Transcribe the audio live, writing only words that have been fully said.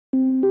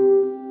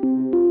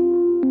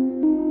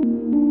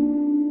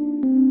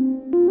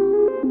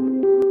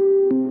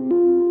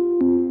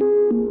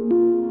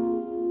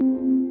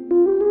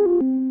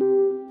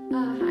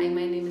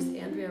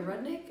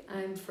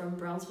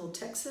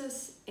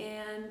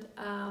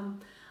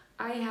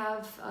I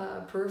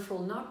have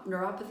peripheral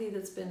neuropathy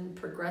that's been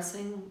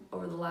progressing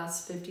over the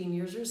last 15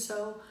 years or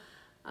so.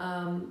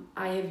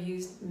 I have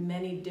used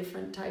many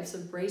different types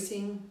of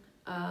bracing,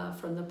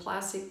 from the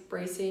plastic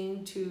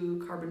bracing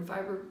to carbon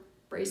fiber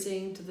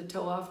bracing to the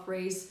toe-off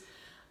brace.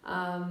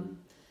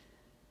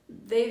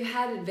 They've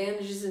had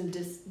advantages and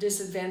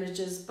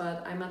disadvantages,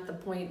 but I'm at the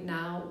point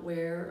now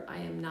where I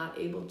am not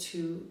able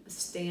to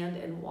stand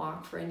and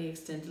walk for any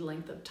extended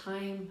length of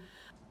time.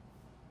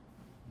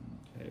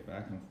 Okay,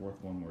 back and forth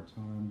one more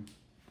time.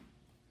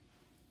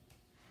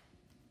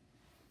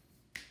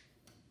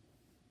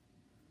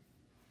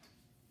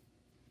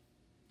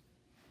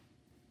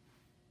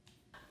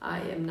 I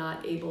am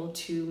not able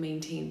to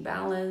maintain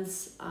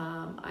balance.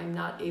 I'm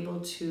not able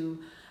to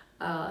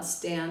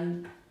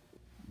stand.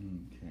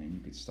 Okay, you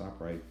could stop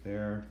right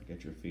there.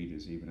 Get your feet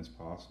as even as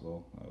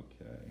possible.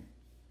 Okay,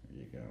 there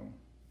you go.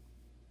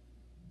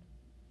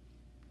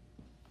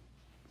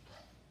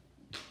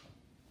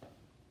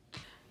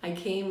 I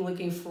came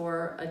looking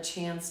for a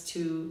chance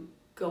to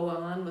go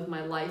on with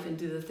my life and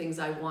do the things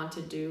I want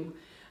to do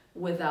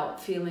without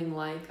feeling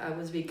like I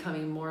was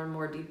becoming more and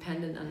more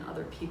dependent on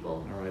other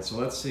people. All right, so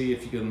let's see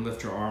if you can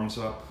lift your arms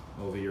up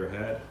over your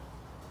head.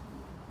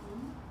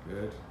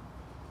 Good.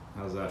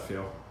 How does that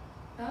feel?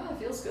 Oh, it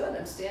feels good.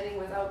 I'm standing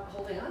without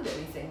holding on to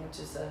anything, which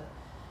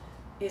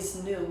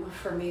is new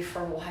for me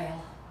for a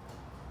while.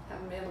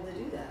 Haven't been able to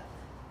do that.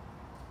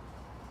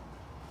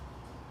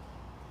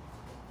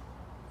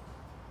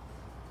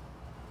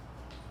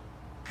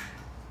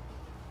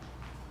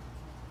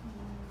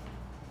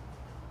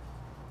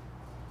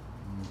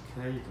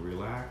 Okay, you can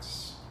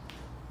relax.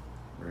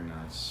 Very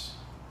nice.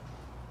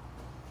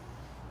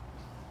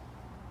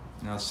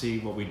 Now see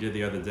what we did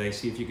the other day.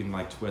 See if you can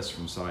like twist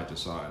from side to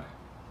side.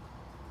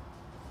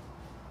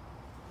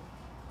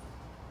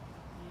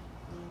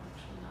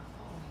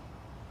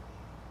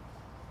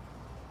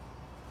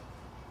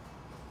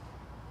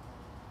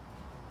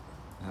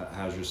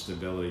 How's your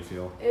stability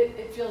feel?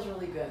 It feels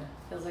really good.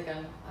 It feels like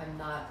I'm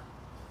not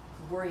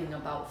worrying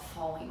about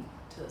falling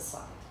to the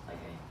side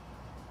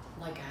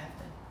like I have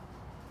been.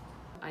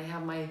 I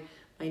have my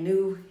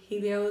new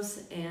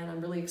Helios and I'm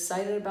really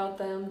excited about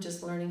them,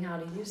 just learning how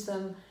to use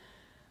them.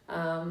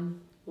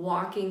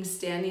 Walking,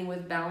 standing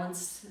with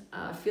balance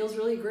feels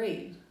really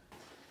great.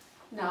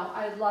 Now,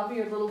 I love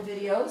your little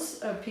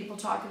videos of people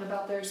talking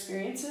about their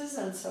experiences,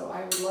 and so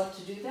I would love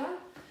to do that.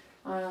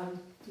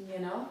 You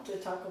know, to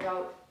talk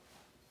about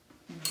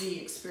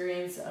the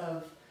experience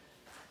of,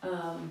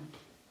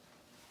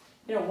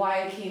 you know,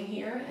 why I came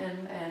here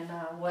and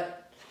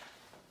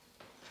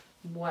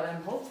what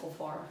I'm hopeful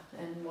for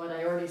and what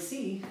I already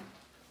see,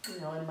 you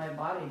know, in my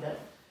body that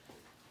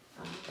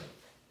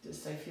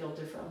just I feel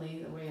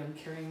differently the way I'm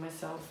carrying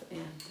myself,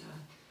 and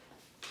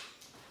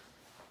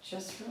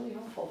just really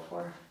hopeful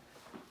for.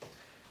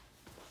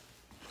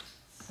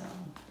 So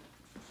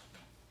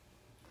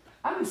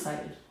I'm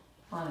excited,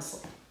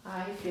 honestly.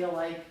 I feel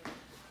like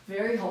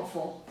very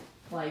hopeful,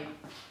 like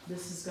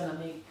this is gonna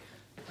make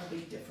a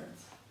big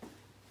difference,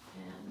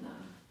 and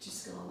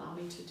just gonna allow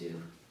me to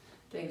do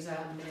things I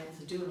haven't been able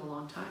to do in a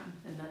long time.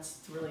 And that's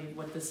really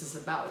what this is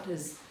about,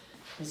 is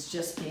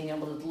just being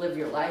able to live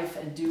your life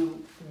and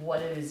do what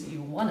it is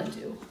you want to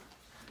do.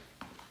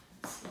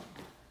 So.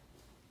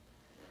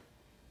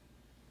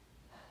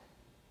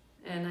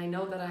 And I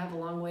know that I have a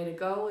long way to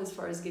go as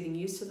far as getting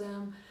used to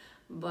them,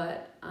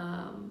 but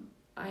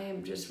I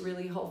am just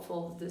really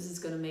hopeful that this is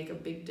going to make a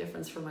big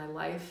difference for my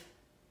life,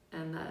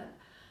 and that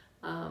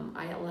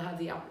I'll have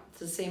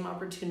the same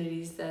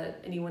opportunities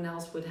that anyone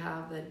else would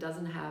have that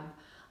doesn't have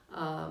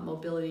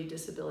mobility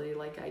disability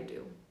like I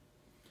do.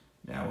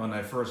 Now, when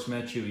I first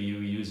met you, you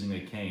were using a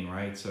cane,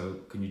 right? So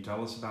can you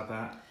tell us about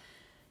that?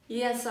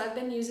 Yes, I've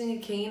been using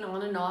a cane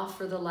on and off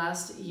for the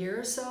last year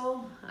or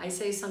so. I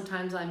say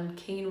sometimes I'm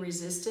cane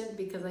resistant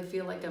because I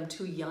feel like I'm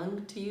too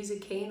young to use a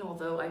cane,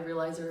 although I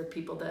realize there are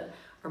people that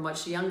are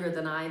much younger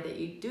than I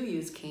that do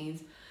use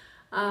canes.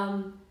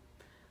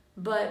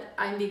 But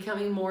I'm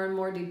becoming more and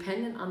more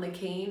dependent on the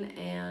cane,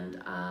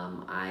 and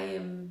I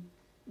am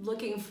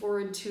looking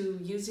forward to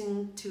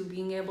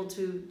being able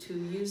to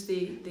use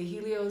the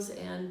Helios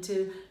and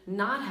to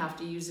not have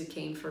to use a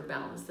cane for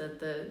balance, that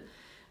the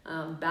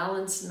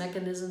balance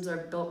mechanisms are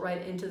built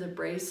right into the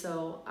brace,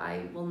 so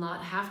I will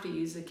not have to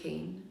use a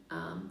cane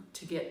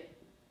to get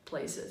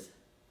places.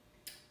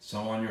 So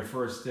on your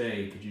first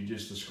day, could you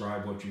just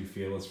describe what you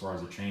feel as far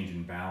as a change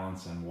in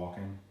balance and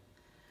walking?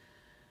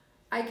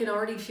 I can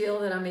already feel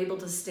that I'm able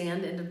to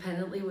stand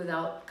independently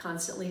without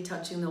constantly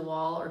touching the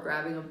wall or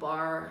grabbing a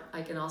bar.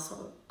 I can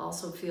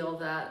also feel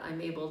that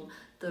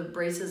the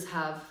braces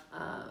have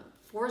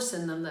force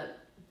in them that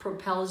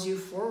propels you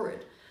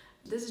forward.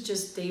 This is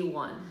just day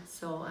one,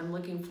 so I'm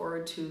looking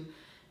forward to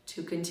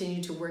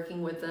continue to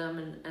working with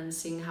them and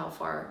seeing how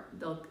far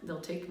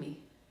they'll take me.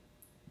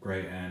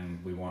 Great,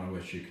 and we want to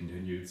wish you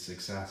continued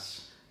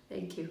success.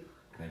 Thank you.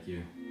 Thank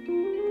you.